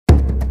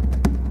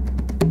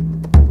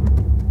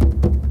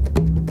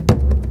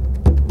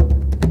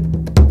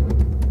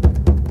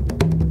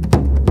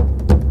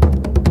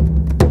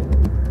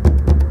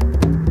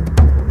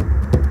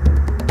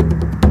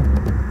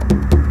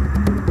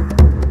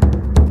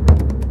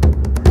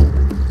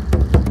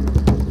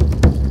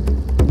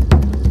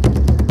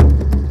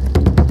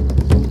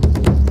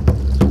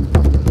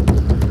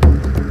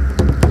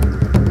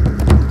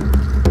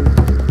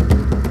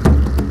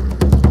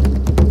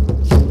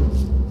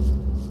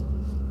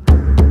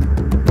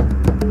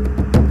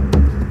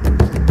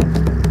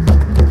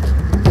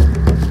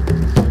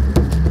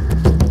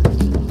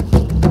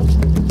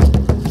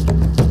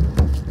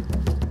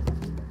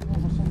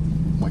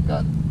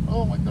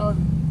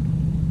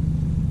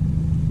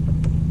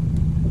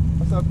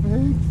It's a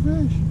big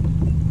fish.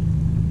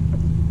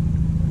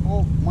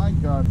 Oh my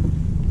God.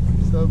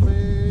 It's a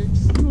big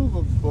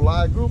snook,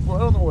 goliath grouper. I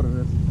don't know what it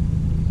is.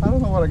 I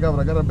don't know what I got,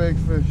 but I got a big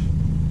fish.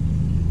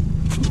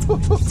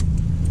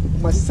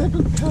 My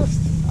second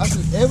cast.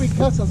 Actually, every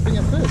cast has been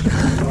a fish.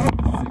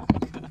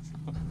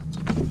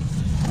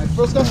 My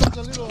first cast was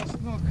a little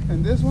snook,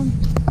 and this one,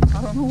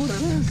 I don't know what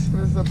it is,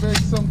 but it's a big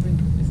something.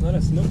 It's not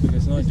a snook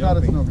because it's not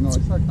jumping. Not a snook, no.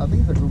 It's like, I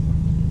think it's a grouper.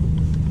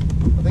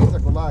 I think it's a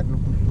goliath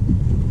grouper.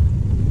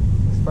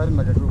 It's fighting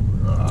like a grouper.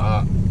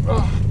 Oh,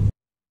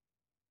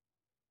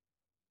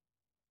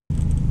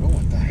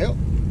 what the hell?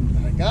 Oh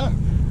my God.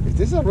 Is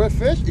this a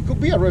redfish? It could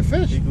be a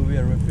redfish. It could be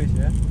a redfish,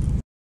 yeah.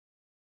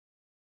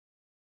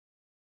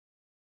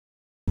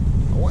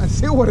 I want to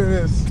see what it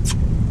is.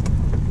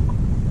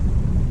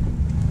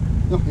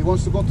 No, he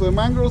wants to go to the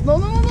mangroves. No,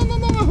 no, no, no,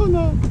 no, no,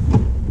 no.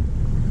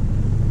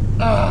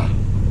 Ah.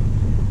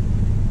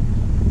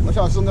 Watch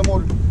out, it's on the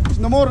motor. It's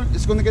on the motor.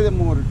 It's going to get the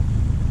motor.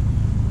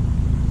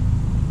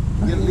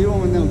 Leave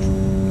him in neutral.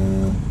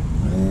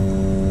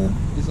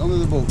 It's under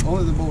the boat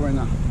right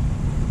now.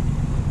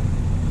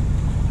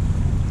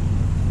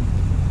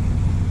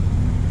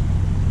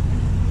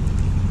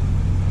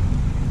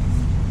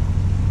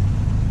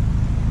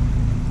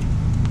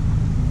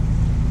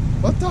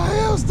 What the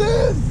hell is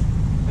this?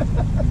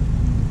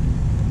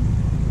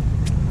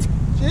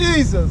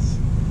 Jesus.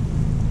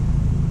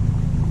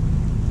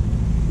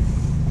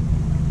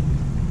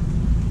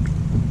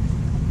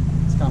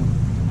 It's coming.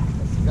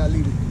 You got a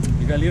leader.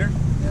 You got a leader?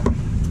 Yeah.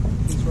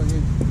 He's right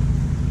here.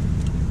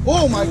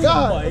 Oh my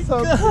God! Oh my That's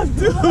God,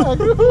 dude!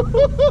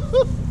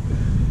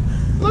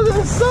 Look at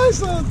the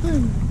size of that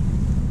thing!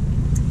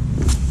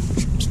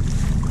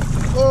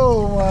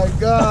 Oh my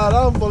God,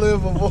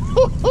 unbelievable!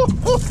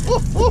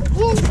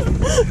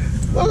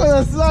 Look at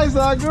the size of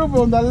that group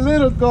on that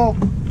little cup!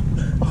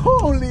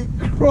 Holy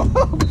crap!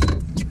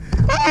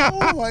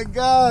 Oh my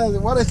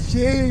God, what a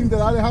shame that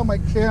I didn't have my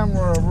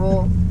camera,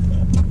 bro.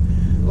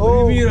 What do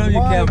you mean you don't have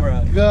your camera?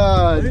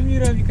 God. What do you mean you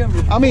don't have your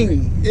camera? I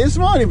mean, it's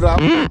funny, but I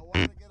want to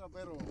get a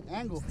better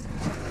angle.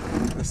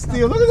 But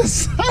still, look at the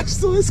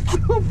size of this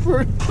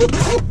grouper.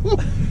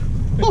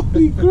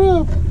 Holy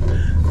crap.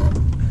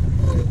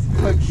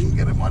 I can't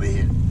get him out of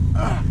here.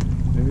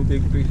 Let me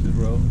take pictures,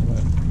 bro.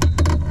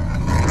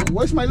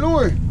 Where's my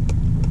lure?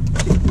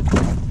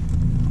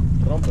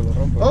 Rómpelo,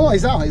 rómpelo. Oh,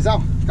 he's out, It's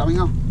coming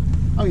out.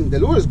 I mean, the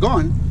lure is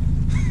gone.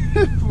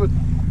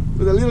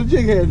 with a little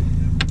jig head.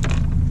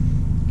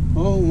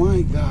 Oh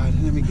my God,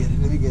 let me get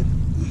it.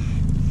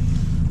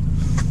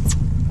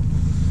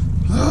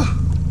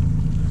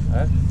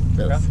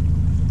 Acá.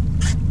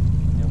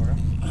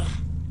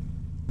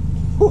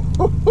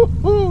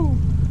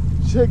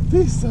 Check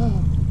this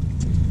out.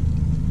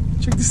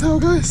 Check this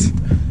out, guys.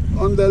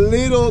 On the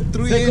little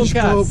 3-inch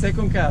scope.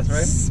 Second cast,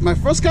 right? My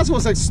first cast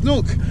was like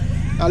snook,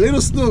 a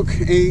little snook,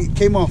 and it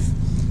came off.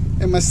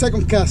 And my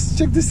second cast,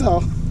 check this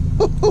out.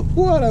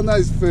 What a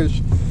nice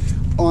fish.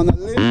 On a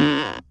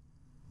little...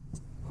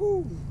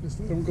 Just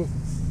let him go.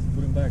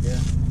 Put him back, yeah.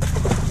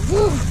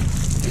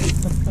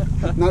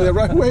 Not the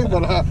right way,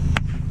 but I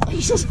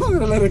just wanted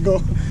to let it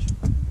go.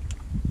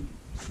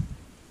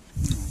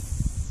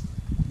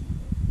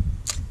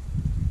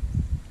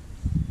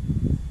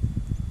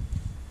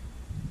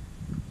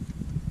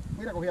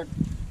 Mira, cogí aquí.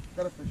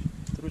 Got a fish.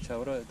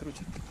 Trucha, bro,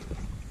 trucha.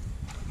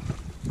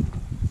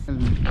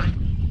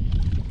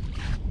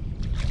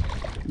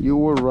 You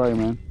were right,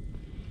 man.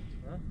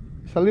 Huh?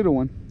 It's a little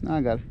one.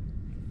 I got it.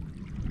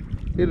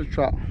 Little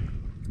trout.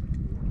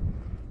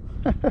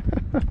 Me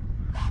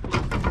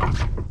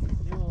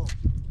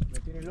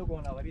tiene loco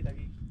con la varita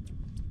aquí.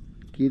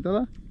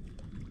 Quítala.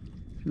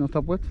 Si no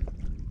está puesta.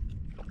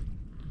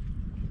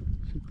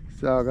 Check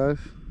this out, guys.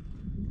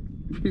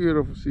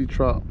 Beautiful sea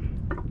trout.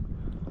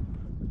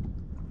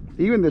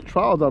 Even the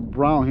trouts are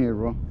brown here,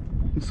 bro.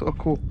 It's so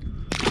cool.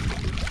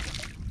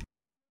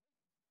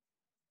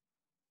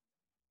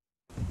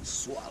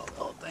 Swallow the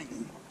whole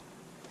thing.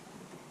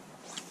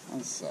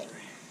 I'm sorry.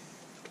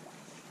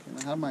 Can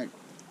I have my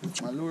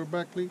lure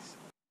back, please?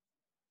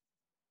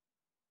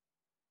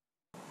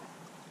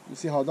 You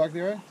see how dark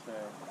they are?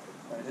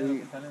 Parece lo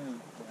que salen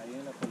ahí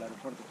en el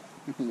aeropuerto.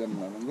 Let them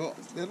go.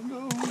 Let them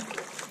go.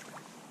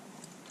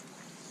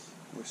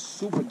 We're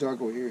super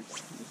dark over here.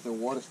 It's the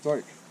water's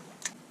dark.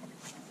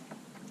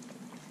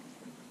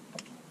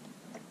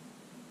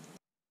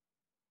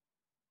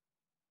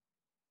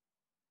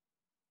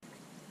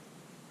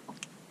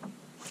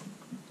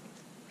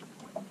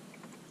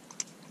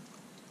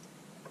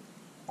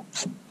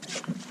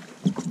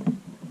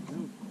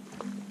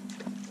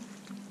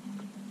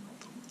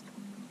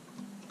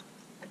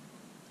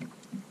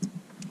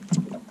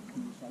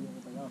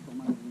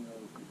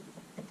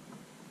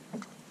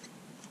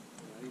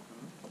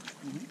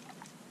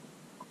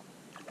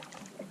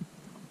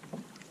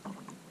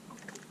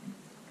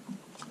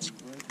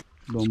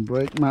 Don't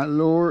break my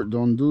lure.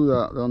 Don't do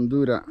that. Don't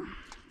do that.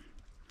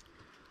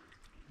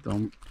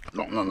 Don't.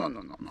 No. I'm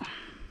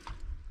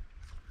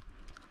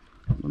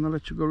gonna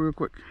let you go real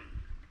quick.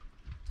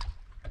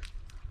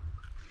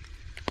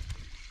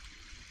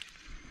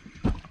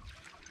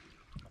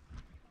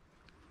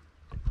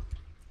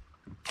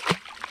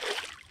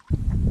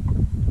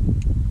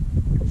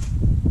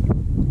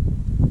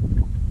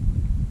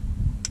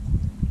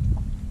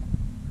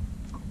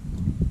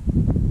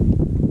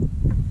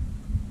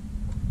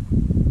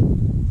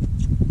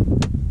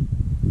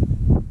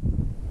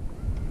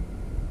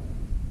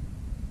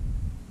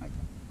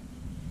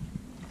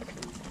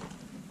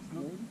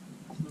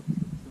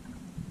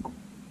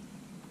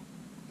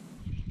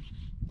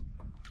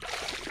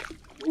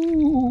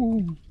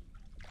 Ooh.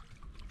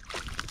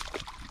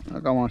 Oh,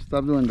 come on,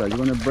 stop doing that. You're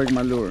gonna break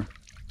my lure.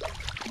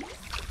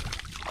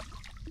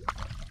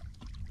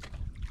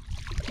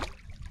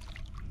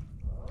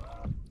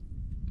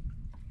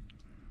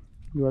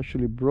 You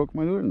actually broke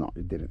my lure? No,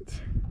 you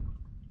didn't.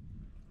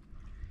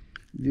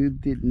 You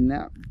did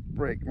not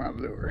break my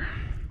lure.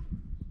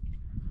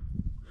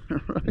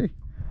 Right?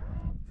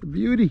 It's a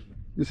beauty.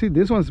 You see,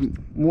 this one's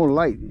more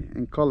light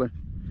in color.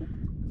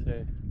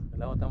 Sí,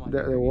 el agua está más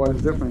The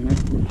water's different, eh?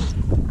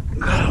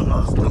 God,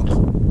 no, snooks.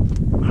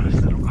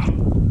 Let's let him go.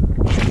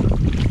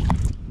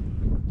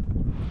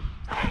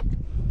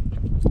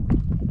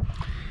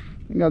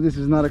 Thank God this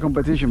is not a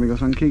competition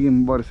because I'm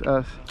kicking Boris'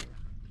 ass.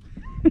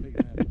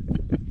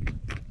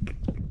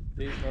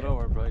 Sí, not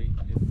over, bro.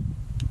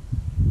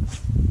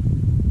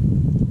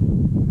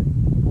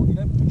 Puedo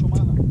tirar mucho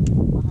más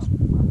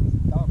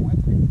estaba con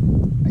este.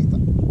 Ahí está.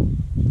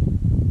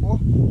 Oh,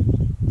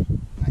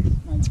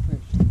 nice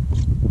fish.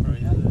 Nice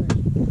fish.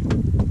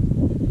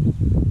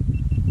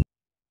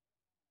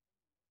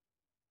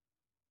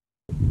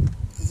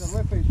 It's a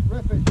redfish.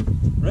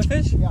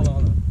 Redfish? Yeah, Hold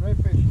on.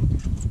 redfish.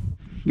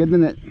 Get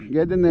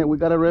the net, we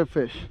got a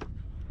redfish.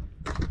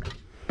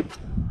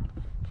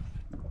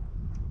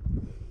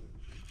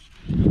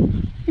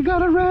 We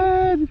got a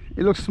red.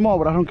 It looks small,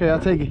 but I don't care, I'll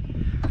take it.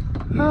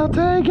 I'll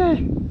take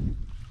it.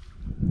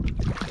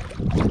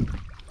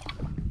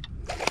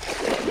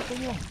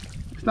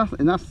 It's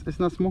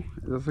not small.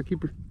 That's a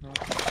keeper. No.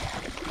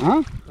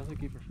 Huh? That's a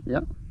keeper.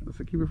 Yeah, that's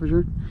a keeper for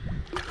sure.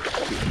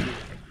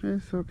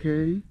 It's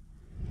okay.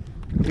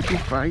 You can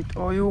fight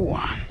all you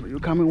want, but you're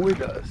coming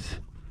with us.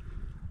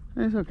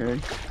 It's okay.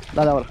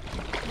 Dale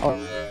ahora.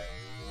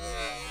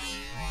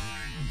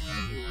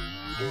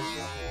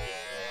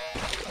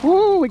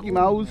 Woo, Mickey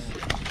Mouse.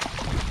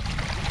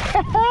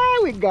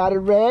 We got it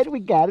red.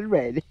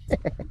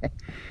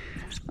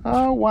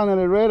 I wanted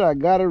a red. I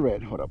got a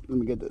red. Hold up. Let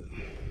me get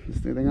this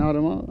thing out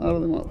of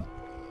the mouth.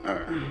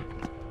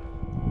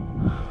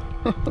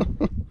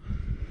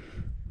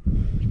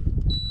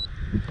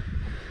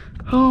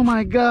 Oh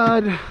my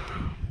God.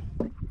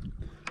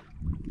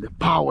 The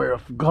power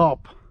of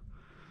gulp.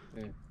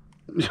 Yeah.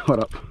 Shut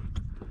up.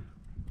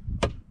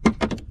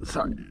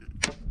 Sorry.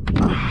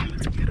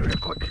 Let me get it real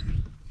quick.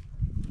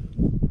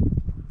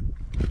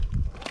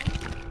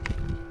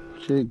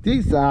 Check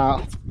this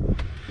out.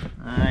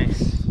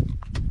 Nice.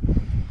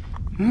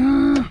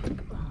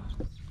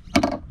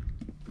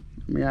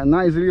 Yeah,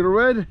 nice little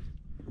red.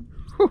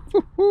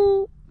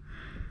 I'm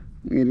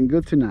eating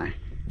good tonight.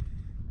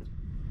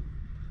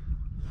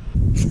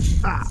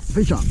 Ah,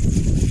 fish on.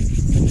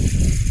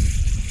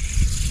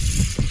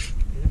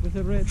 With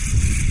the red.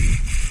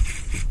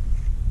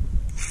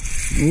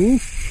 Ooh.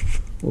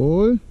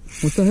 Oh,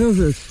 what the hell is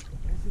this?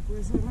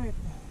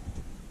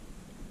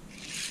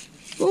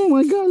 Oh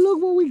my God,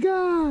 look what we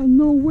got.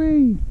 No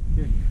way.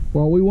 Okay.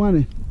 Well, we want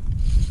it.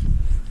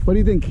 What do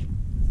you think?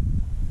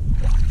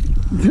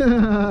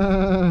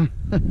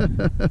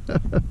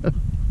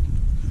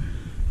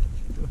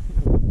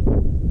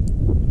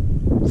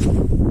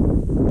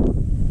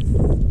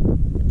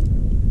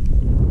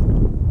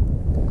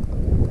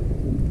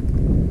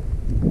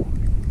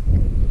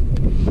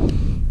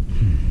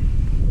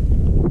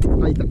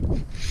 Ahí está.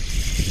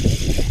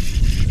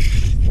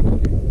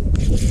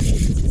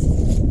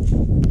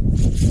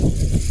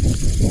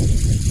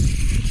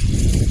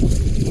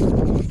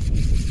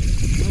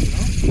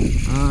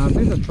 I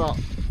think it's a trout.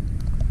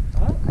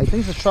 Huh? I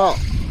think it's a trout.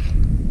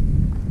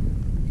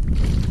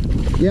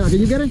 Yeah, can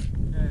you get it?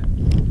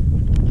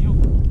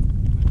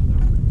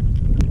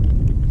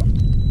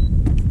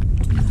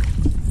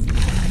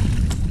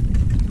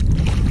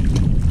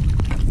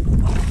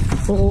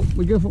 Oh,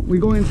 be careful. We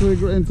go into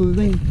the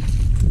thing.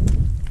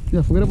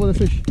 Yeah, forget about the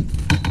fish.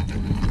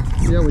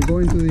 Yeah, we go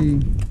into the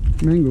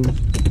mangroves.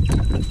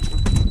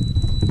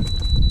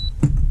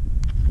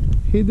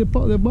 Hit the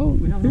boat.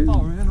 We have no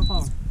power.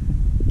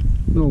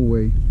 No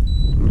way.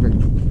 Okay.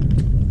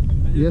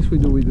 Yes, we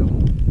do.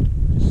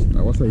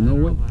 I was like, no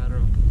way.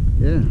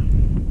 Yeah.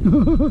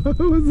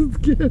 Was it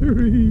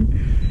scary?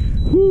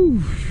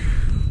 Whew.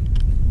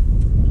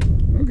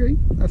 Okay,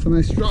 that's a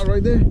nice trout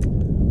right there.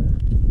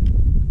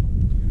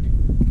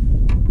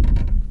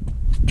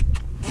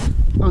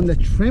 On the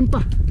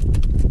trampa.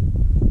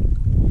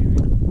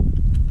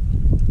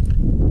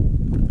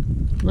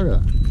 Look at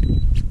that.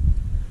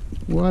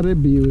 What a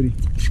beauty.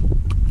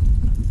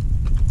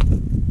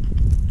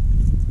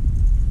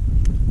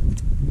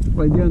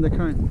 Right there in the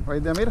current.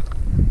 Right there, mira.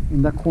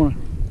 In that corner.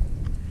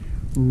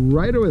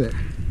 Right over there.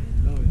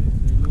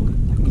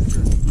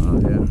 Oh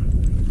yeah.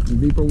 In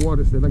deeper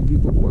waters, they like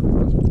deeper waters.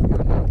 That's what we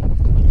got.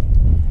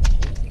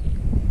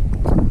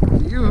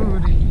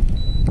 Beauty.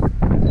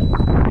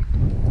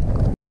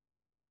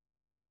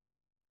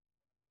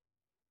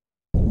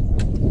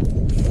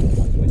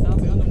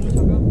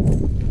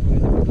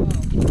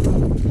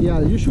 Yeah,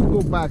 you should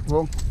go back,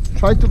 bro.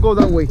 Try to go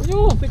that way.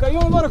 Te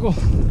cayó el barco.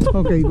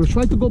 Okay, we'll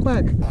try to go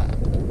back.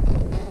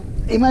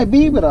 It might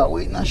be, but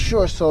we're not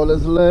sure, so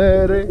let's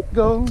let it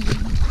go.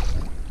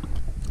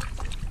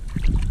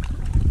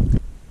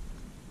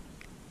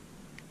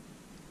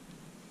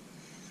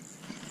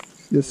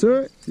 Yes,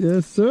 sir.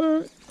 Yes,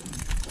 sir.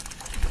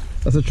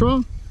 That's a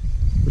trout?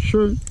 For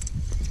sure.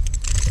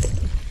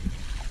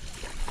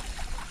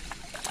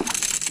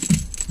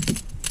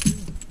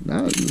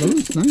 That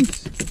looks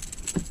nice.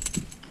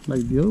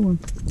 Like the other one.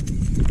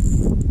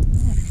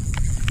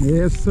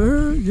 Yes,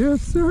 sir.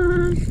 Yes,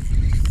 sir.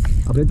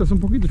 Aprietas un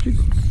poquito,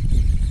 chico.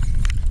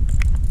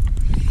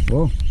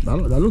 Oh,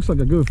 that looks like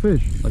a good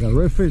fish. Like a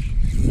redfish.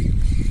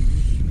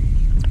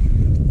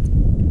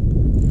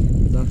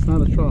 That's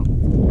not a trout.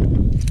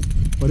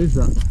 What is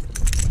that?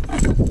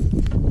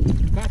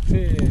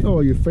 Catfish. Oh,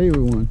 your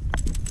favorite one.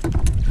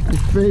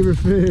 Your favorite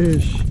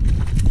fish.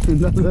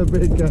 That's a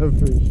big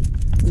catfish.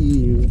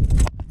 Ew.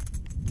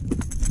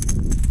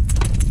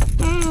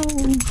 Ow.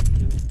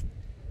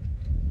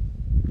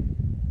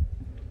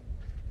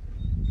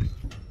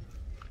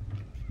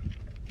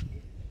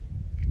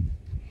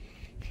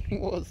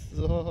 What's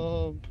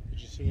up? Did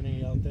you see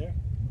any out there?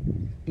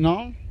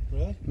 No.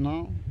 Really?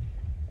 No.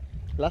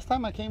 Last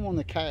time I came on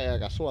the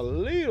kayak, I saw a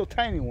little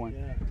tiny one.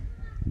 Yeah.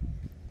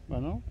 But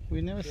no,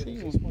 we never Yeah, seen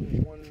this one. one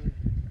is one